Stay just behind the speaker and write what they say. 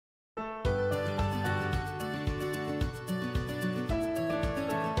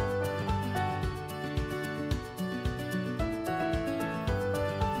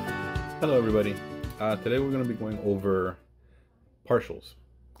Hello everybody. Today we're going to be going over partials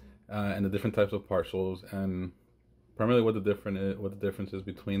and the different types of partials, and primarily what the difference is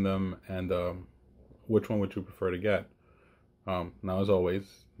between them, and which one would you prefer to get. Now, as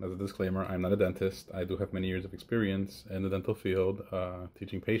always, as a disclaimer, I'm not a dentist. I do have many years of experience in the dental field,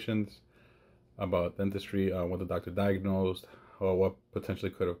 teaching patients about dentistry, what the doctor diagnosed, or what potentially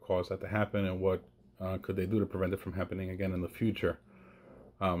could have caused that to happen, and what could they do to prevent it from happening again in the future.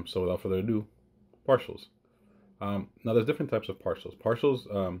 So without further ado, partials. Now there's different types of partials.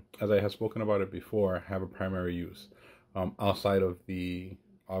 Partials, as I have spoken about it before, have a primary use outside of the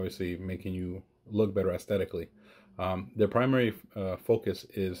obviously making you look better aesthetically. Their primary focus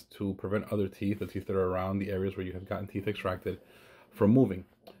is to prevent other teeth, the teeth that are around the areas where you have gotten teeth extracted, from moving.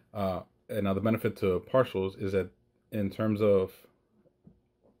 And now the benefit to partials is that in terms of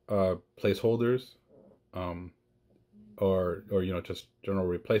placeholders, or just general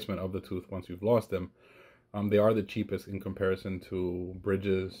replacement of the tooth once you've lost them, they are the cheapest in comparison to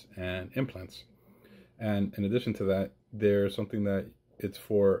bridges and implants. And in addition to that, there's something that it's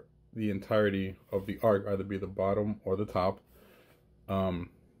for the entirety of the arc, either be the bottom or the top,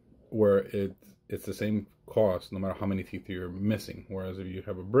 where it's the same cost no matter how many teeth you're missing. Whereas if you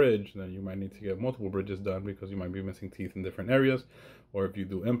have a bridge, then you might need to get multiple bridges done because you might be missing teeth in different areas. Or if you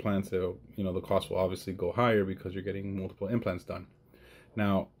do implants, the cost will obviously go higher because you're getting multiple implants done.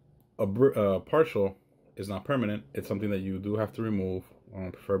 Now, a partial is not permanent. It's something that you do have to remove,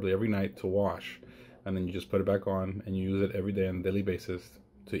 preferably every night, to wash. And then you just put it back on and you use it every day on a daily basis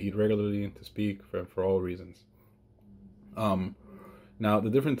to eat regularly, to speak, for all reasons. Now, the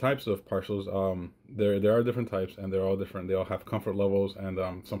different types of partials, there are different types, and they're all different. They all have comfort levels,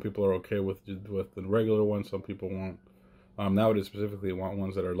 and some people are okay with the regular ones. Some people won't. Nowadays, specifically, want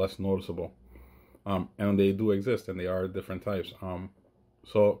ones that are less noticeable. And they do exist, and they are different types.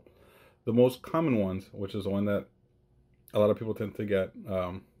 So the most common ones, which is the one that a lot of people tend to get,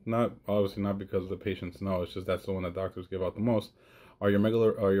 not because the patients know, it's just that's the one that doctors give out the most, are your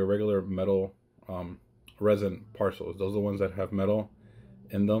regular metal resin partials. Those are the ones that have metal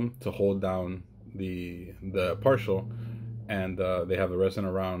in them to hold down the partial, and they have the resin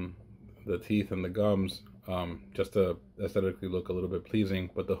around the teeth and the gums, just to aesthetically look a little bit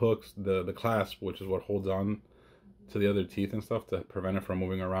pleasing. But the hooks, the clasp, which is what holds on to the other teeth and stuff to prevent it from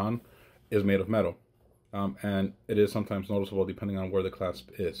moving around, is made of metal, and it is sometimes noticeable depending on where the clasp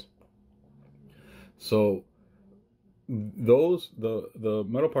is. So the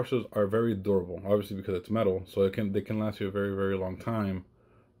metal partials are very durable, obviously because it's metal, so they can last you a very, very long time,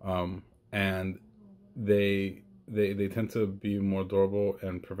 and they tend to be more durable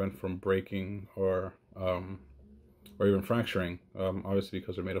and prevent from breaking or even fracturing, obviously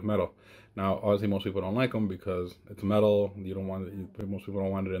because they're made of metal. Now, obviously most people don't like them because it's metal. You don't want it. Most people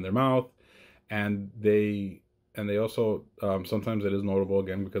don't want it in their mouth, and they also sometimes it is notable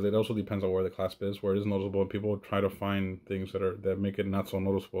again because it also depends on where the clasp is. Where it is noticeable, and people try to find things that make it not so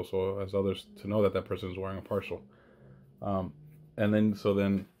noticeable, so as others to know that person is wearing a partial. And then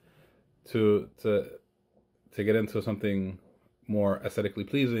to get into something more aesthetically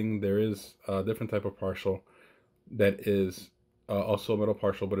pleasing, there is a different type of partial that is also a metal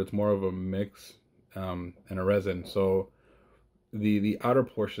partial, but it's more of a mix and a resin. So the outer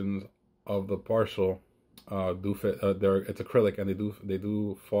portions of the partial do fit. It's acrylic, and they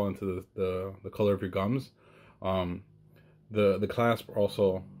do fall into the color of your gums. The clasp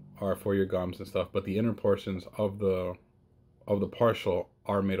also are for your gums and stuff, but the inner portions of the partial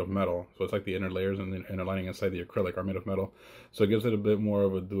are made of metal. So it's like the inner layers and the inner lining inside the acrylic are made of metal, so it gives it a bit more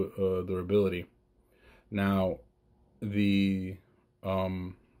of a durability. Now, those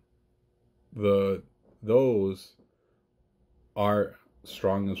are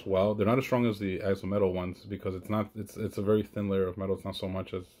strong as well. They're not as strong as the metal ones because it's a very thin layer of metal. It's not so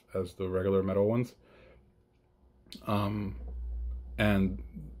much as the regular metal ones. And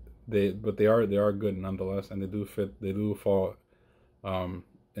they are good nonetheless, and they do fall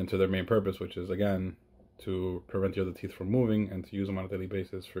into their main purpose, which is again to prevent your other teeth from moving and to use them on a daily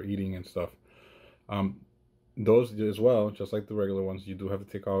basis for eating and stuff. Those as well, just like the regular ones, you do have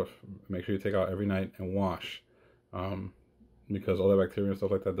to make sure you take out every night and wash, because all that bacteria and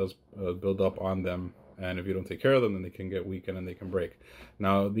stuff like that does build up on them, and if you don't take care of them, then they can get weakened and they can break.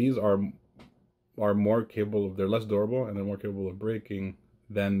 Now, these are more capable they're less durable, and they're more capable of breaking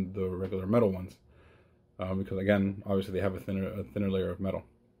than the regular metal ones, because again, obviously they have a thinner layer of metal,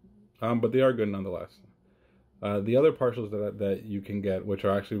 but they are good nonetheless. The other partials that you can get, which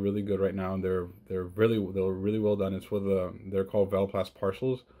are actually really good right now, and they're really well done. It's they're called Valplast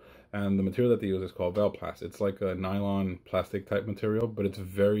partials, And the material that they use is called Valplast. It's like a nylon plastic type material, but it's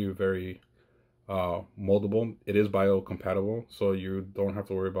very, very moldable. It is biocompatible, so you don't have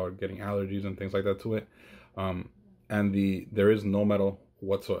to worry about getting allergies and things like that to it. And there is no metal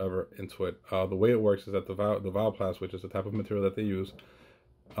whatsoever into it. The way it works is that the Valplast, which is the type of material that they use,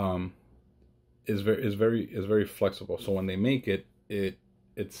 is very flexible. So when they make it,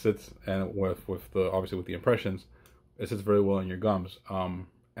 it sits, and with the obviously with the impressions, it sits very well in your gums.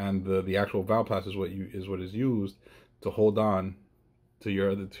 And the actual Valplast is what is used to hold on to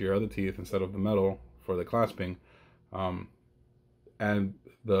your other teeth instead of the metal for the clasping. And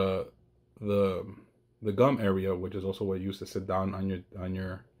the gum area, which is also what you used to sit down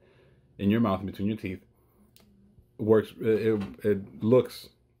in your mouth, in between your teeth, works. It looks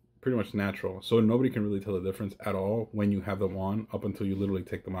pretty much natural, so nobody can really tell the difference at all when you have them on, up until you literally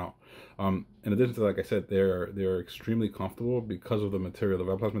take them out. In addition to, like I said, they're extremely comfortable because of the material. The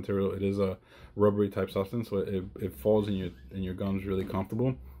Valplast material, it is a rubbery type substance, so it falls in your gums really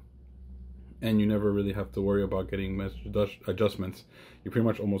comfortable, and you never really have to worry about getting adjustments. You pretty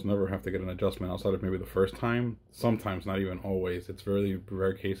much almost never have to get an adjustment outside of maybe the first time. Sometimes, not even always. It's very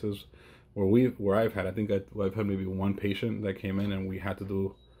rare cases where I've had. I think I've had maybe one patient that came in and we had to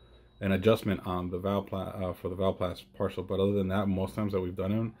do an adjustment on the Valplast for the Valplast partial. But other than that, most times that we've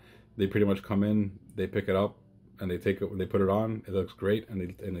done it, they pretty much come in, they pick it up, and they put it on. It looks great, and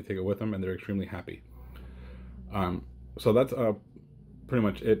they take it with them, and they're extremely happy. So that's pretty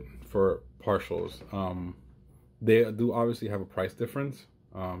much it for partials. They do obviously have a price difference,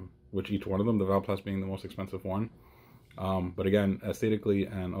 which each one of them, the Valplast being the most expensive one. But again, aesthetically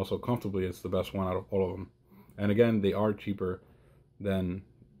and also comfortably, it's the best one out of all of them. And again, they are cheaper than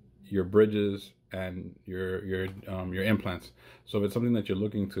your bridges and your implants. So if it's something that you're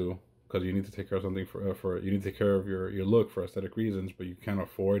looking to, because you need to take care of something for you need to take care of your look for aesthetic reasons, but you can't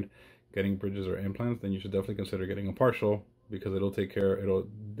afford getting bridges or implants, then you should definitely consider getting a partial, because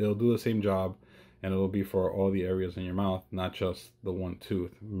they'll do the same job, and it'll be for all the areas in your mouth, not just the one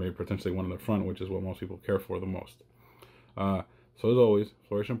tooth, maybe potentially one in the front, which is what most people care for the most. So as always,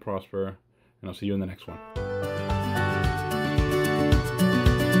 flourish and prosper, and I'll see you in the next one.